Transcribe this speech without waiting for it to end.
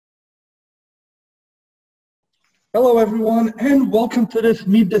Hello everyone and welcome to this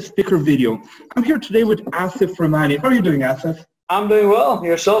Meet the Speaker video. I'm here today with Asif Rehmani. How are you doing, Asif? I'm doing well.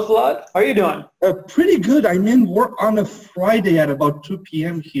 Yourself, Vlad? How are you doing? Pretty good. I'm in work on a Friday at about 2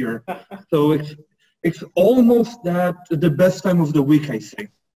 p.m. here. So it's almost the best time of the week, I say.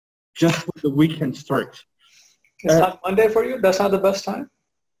 Just when the weekend starts. It's not Monday for you? That's not the best time?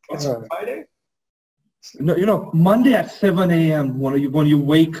 It's Friday? No, Monday at 7 a.m. when you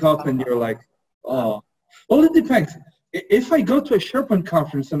wake up and you're like, oh. Well, it depends. If I go to a SharePoint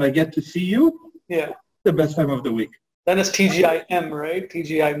conference and I get to see you, yeah, the best time of the week. Then it's TGIM, right?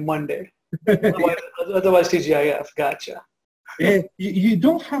 TGI Monday. Otherwise TGIF. Gotcha. Yeah, you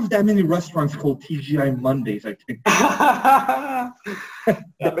don't have that many restaurants called TGI Mondays, I think.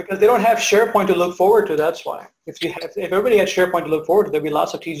 Yeah, because they don't have SharePoint to look forward to. That's why. If everybody had SharePoint to look forward to, there'd be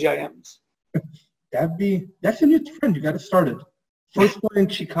lots of TGIMs. That's a new trend. You got to start it. First one in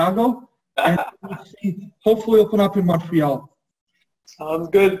Chicago, and hopefully open up in Montreal. Sounds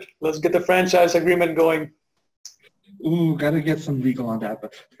good. Let's get the franchise agreement going. Ooh, got to get some legal on that.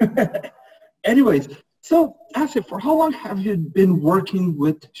 But anyways, so Asif, for how long have you been working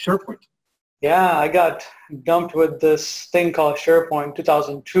with SharePoint? Yeah, I got dumped with this thing called SharePoint in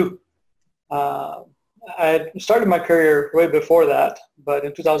 2002. I had started my career way before that, but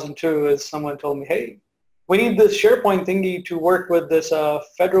in 2002, as someone told me, hey, we need this SharePoint thingy to work with this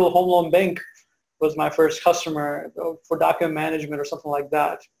Federal Home Loan Bank. Was my first customer for document management or something like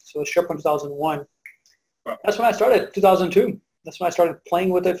that. So it was SharePoint 2001. That's when I started, 2002. That's when I started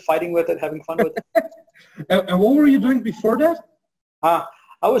playing with it, fighting with it, having fun with it. And what were you doing before that?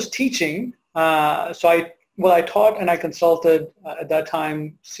 I was teaching. I taught and I consulted at that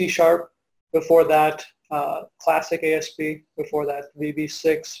time C#. Before that, classic ASP. Before that,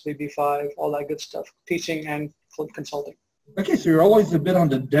 VB6, VB5, all that good stuff. Teaching and consulting. Okay, so you're always a bit on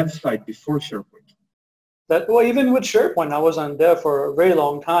the dev side before SharePoint. Even with SharePoint, I was on dev for a very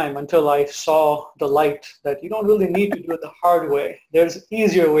long time until I saw the light that you don't really need to do it the hard way. There's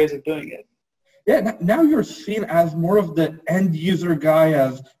easier ways of doing it. Yeah, now you're seen as more of the end user guy,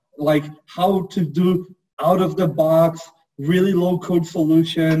 as like how to do out of the box, really low code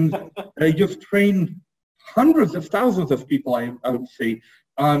solutions. You've trained hundreds of thousands of people, I would say,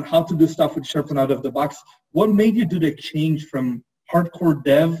 on how to do stuff with SharePoint out of the box. What made you do the change from hardcore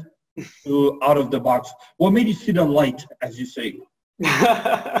dev to out of the box? What made you see the light, as you say?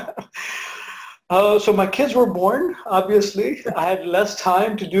 So my kids were born, obviously. I had less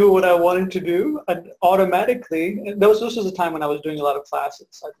time to do what I wanted to do, and automatically, this was a time when I was doing a lot of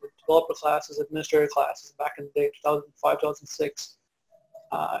classes. I did developer classes, administrator classes back in the day, 2005, 2006.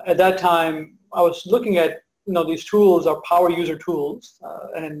 At that time, I was looking at these tools are power user tools,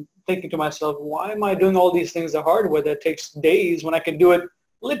 and thinking to myself, why am I doing all these things the hard way that takes days when I can do it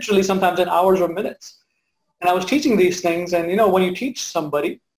literally sometimes in hours or minutes? And I was teaching these things, and when you teach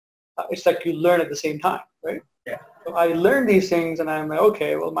somebody, it's like you learn at the same time, right? Yeah. So I learned these things, and I'm like,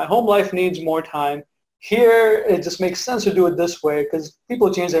 okay, well, my home life needs more time. Here, it just makes sense to do it this way because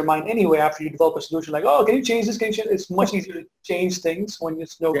people change their mind anyway after you develop a solution. Like, oh, can you change this? Can you change? It's much easier to change things when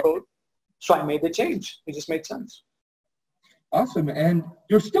it's no code. So I made the change. It just made sense. Awesome. And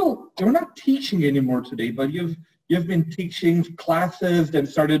you're not teaching anymore today, but you've been teaching classes, then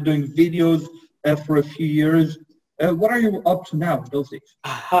started doing videos for a few years. What are you up to now those days?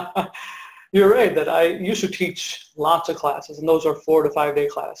 You're right that I used to teach lots of classes, and those are 4 to 5 day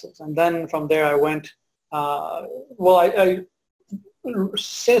classes. And then from there I went,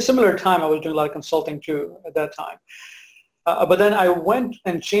 similar time I was doing a lot of consulting too at that time. But then I went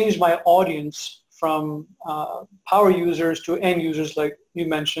and changed my audience from power users to end users like you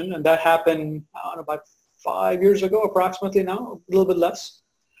mentioned, and that happened about 5 years ago approximately now, a little bit less.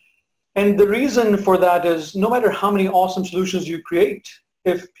 And the reason for that is no matter how many awesome solutions you create,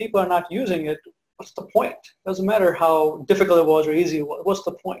 if people are not using it, what's the point? It doesn't matter how difficult it was or easy it was. What's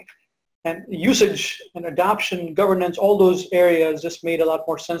the point? And usage and adoption, governance, all those areas just made a lot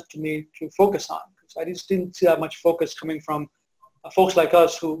more sense to me to focus on. Because I just didn't see that much focus coming from folks like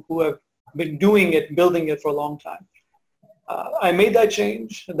us who have been doing it, building it for a long time. I made that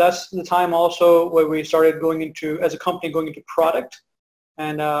change. That's the time also where we started going into, as a company, going into product.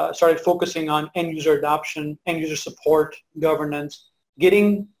 And started focusing on end-user adoption, end-user support, governance,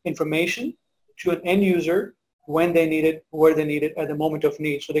 getting information to an end user when they need it, where they need it, at the moment of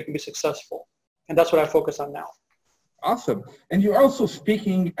need, so they can be successful. And that's what I focus on now. Awesome. And you're also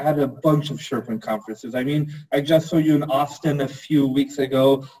speaking at a bunch of SharePoint conferences. I mean, I just saw you in Austin a few weeks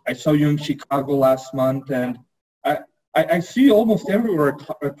ago. I saw you in Chicago last month, and I see you almost everywhere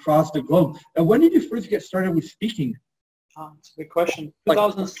across the globe. And when did you first get started with speaking? That's a good question. Like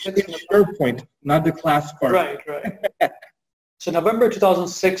 2006. in SharePoint, not the class part. Right, right. So November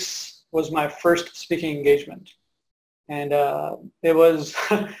 2006 was my first speaking engagement, and it was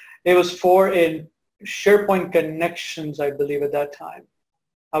it was for in SharePoint Connections, I believe, at that time.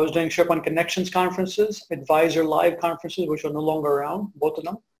 I was doing SharePoint Connections conferences, Advisor Live conferences, which are no longer around, both of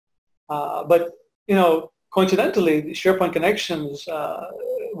them. But you know, coincidentally, the SharePoint Connections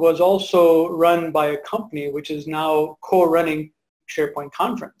was also run by a company which is now co-running SharePoint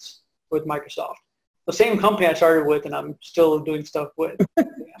Conference with Microsoft. The same company I started with, and I'm still doing stuff with.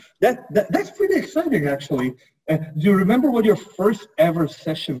 That's pretty exciting, actually. Do you remember what your first ever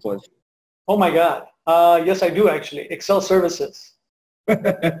session was? Oh my God. Yes, I do actually. Excel Services.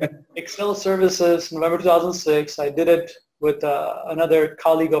 Excel Services, November 2006. I did it with another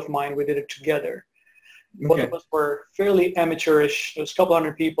colleague of mine. We did it together. Both of us were fairly amateurish. There was a couple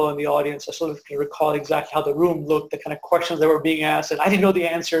hundred people in the audience. I sort of can recall exactly how the room looked, the kind of questions that were being asked, and I didn't know the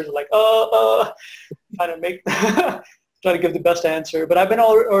answers. Like, trying to make, try to give the best answer. But I've been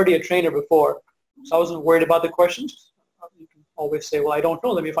already a trainer before, so I wasn't worried about the questions. You can always say, well, I don't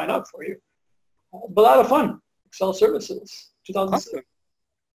know. Let me find out for you. But a lot of fun. Excel Services, 2006.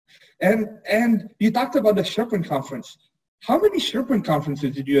 Awesome. And you talked about the SharePoint conference. How many SharePoint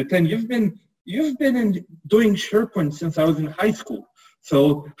conferences did you attend? You've been doing SharePoint since I was in high school.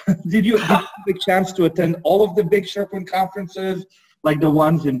 So did you have the chance to attend all of the big SharePoint conferences, like the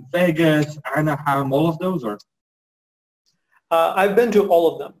ones in Vegas, Anaheim, all of those? Or I've been to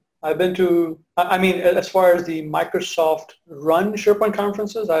all of them. I've been to, I mean, as far as the Microsoft run SharePoint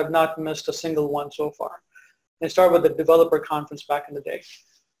conferences, I have not missed a single one so far. They started with the developer conference back in the day.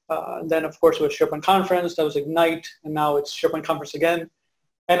 And then, of course, it was SharePoint conference, that was Ignite, and now it's SharePoint conference again.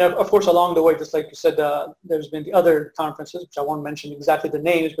 And of course, along the way, just like you said, there's been the other conferences, which I won't mention exactly the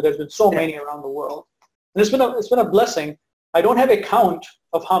names, but there's been so many around the world. And it's been a blessing. I don't have a count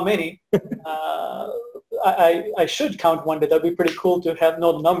of how many. I should count one day. That'd be pretty cool to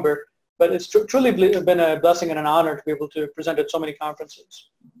know the number. But it's truly been a blessing and an honor to be able to present at so many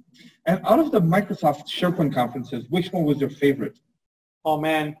conferences. And out of the Microsoft SharePoint conferences, which one was your favorite? Oh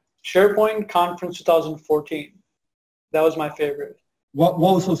man, SharePoint Conference 2014. That was my favorite. What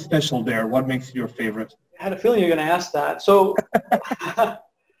was so special there? What makes it your favorite? I had a feeling you're going to ask that. So,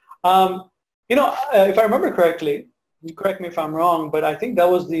 you know, if I remember correctly, you correct me if I'm wrong, but I think that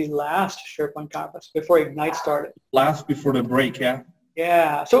was the last SharePoint conference before Ignite started. Last before the break, yeah?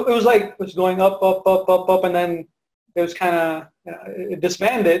 Yeah. So it was like, it was going up, up, up, up, up, and then it was kind of, you know, it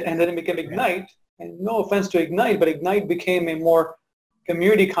disbanded, and then it became Ignite. And no offense to Ignite, but Ignite became a more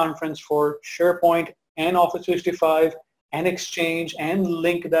community conference for SharePoint and Office 365 and Exchange and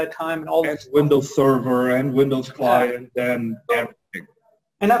Link at that time. And Windows Server and Windows Client and everything.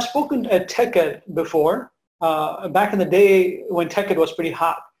 And I've spoken at TechEd before. Back in the day when TechEd was pretty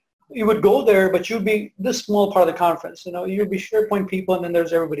hot. You would go there, but you'd be this small part of the conference. You know, you'd be SharePoint people, and then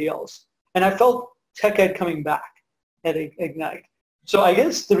there's everybody else. And I felt TechEd coming back at Ignite. So I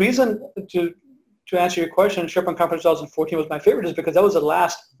guess the reason to answer your question, SharePoint Conference 2014 was my favorite is because that was the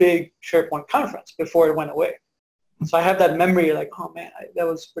last big SharePoint conference before it went away. So I have that memory like, oh man, that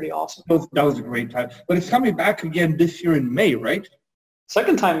was pretty awesome. That was a great time. But it's coming back again this year in May, right?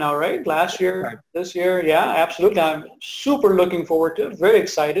 Second time now, right? Last year, this year, yeah, absolutely. I'm super looking forward to it, very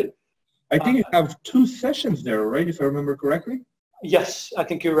excited. I think you have 2 sessions there, right, if I remember correctly? Yes, I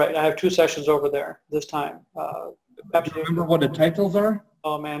think you're right. I have 2 sessions over there this time. Do you remember what the titles are?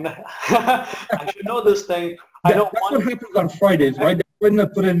 Oh man, I should know this thing. That's what happens on Fridays, right? They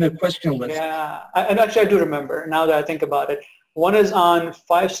wouldn't put in the question list. Yeah, and actually I do remember now that I think about it. One is on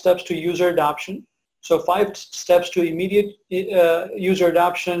 5 steps to user adoption. So 5 steps to immediate user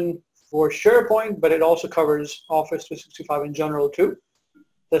adoption for SharePoint, but it also covers Office 365 in general too.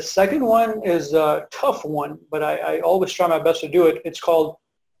 The second one is a tough one, but I always try my best to do it. It's called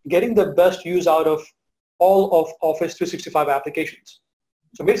getting the best use out of all of Office 365 applications.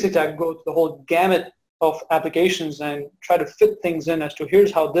 So basically I go through the whole gamut of applications and try to fit things in as to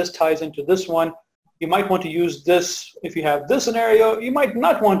here's how this ties into this one. You might want to use this if you have this scenario. You might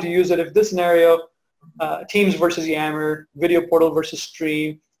not want to use it if this scenario, Teams versus Yammer, Video Portal versus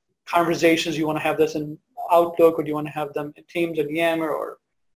Stream, conversations, you want to have this in Outlook, or do you want to have them in Teams and Yammer, or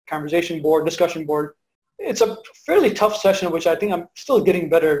conversation board, discussion board. It's a fairly tough session, which I think I'm still getting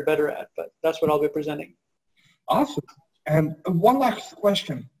better and better at, but that's what I'll be presenting. Awesome. And one last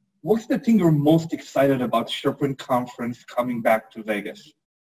question. What's the thing you're most excited about SharePoint Conference coming back to Vegas?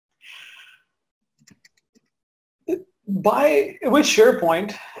 With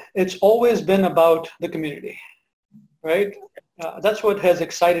SharePoint, it's always been about the community, right? That's what has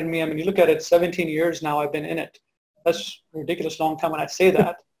excited me. I mean, you look at it, 17 years now I've been in it. That's a ridiculous long time when I say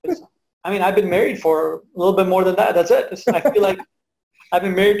that. I mean, I've been married for a little bit more than that. That's it. I feel like I've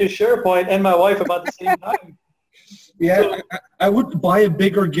been married to SharePoint and my wife about the same time. Yeah, so, I would buy a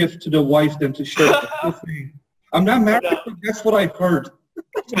bigger gift to the wife than to SharePoint. I'm not married, but that's what I've heard.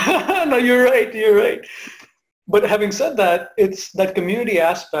 No, you're right. You're right. But having said that, it's that community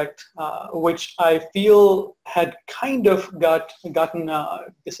aspect which I feel had kind of gotten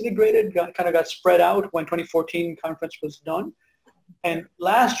disintegrated, kind of got spread out when 2014 conference was done. And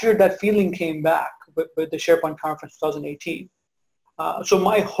last year, that feeling came back with the SharePoint conference 2018. So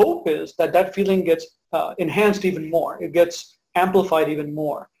my hope is that that feeling gets enhanced even more. It gets amplified even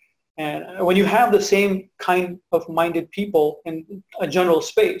more. And when you have the same kind of minded people in a general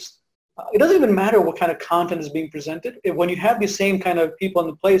space, it doesn't even matter what kind of content is being presented. When you have the same kind of people in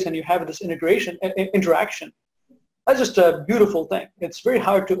the place and you have this interaction, that's just a beautiful thing. It's very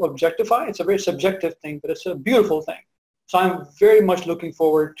hard to objectify. It's a very subjective thing, but it's a beautiful thing. So I'm very much looking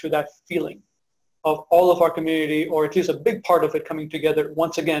forward to that feeling of all of our community, or at least a big part of it, coming together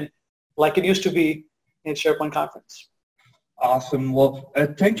once again, like it used to be in SharePoint conference. Awesome. Well,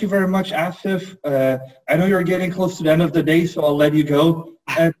 thank you very much, Asif. I know you're getting close to the end of the day, so I'll let you go.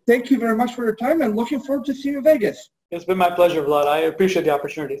 Thank you very much for your time, and looking forward to seeing you in Vegas. It's been my pleasure, Vlad. I appreciate the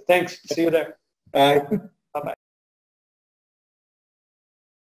opportunity. Thanks. See you there. Bye.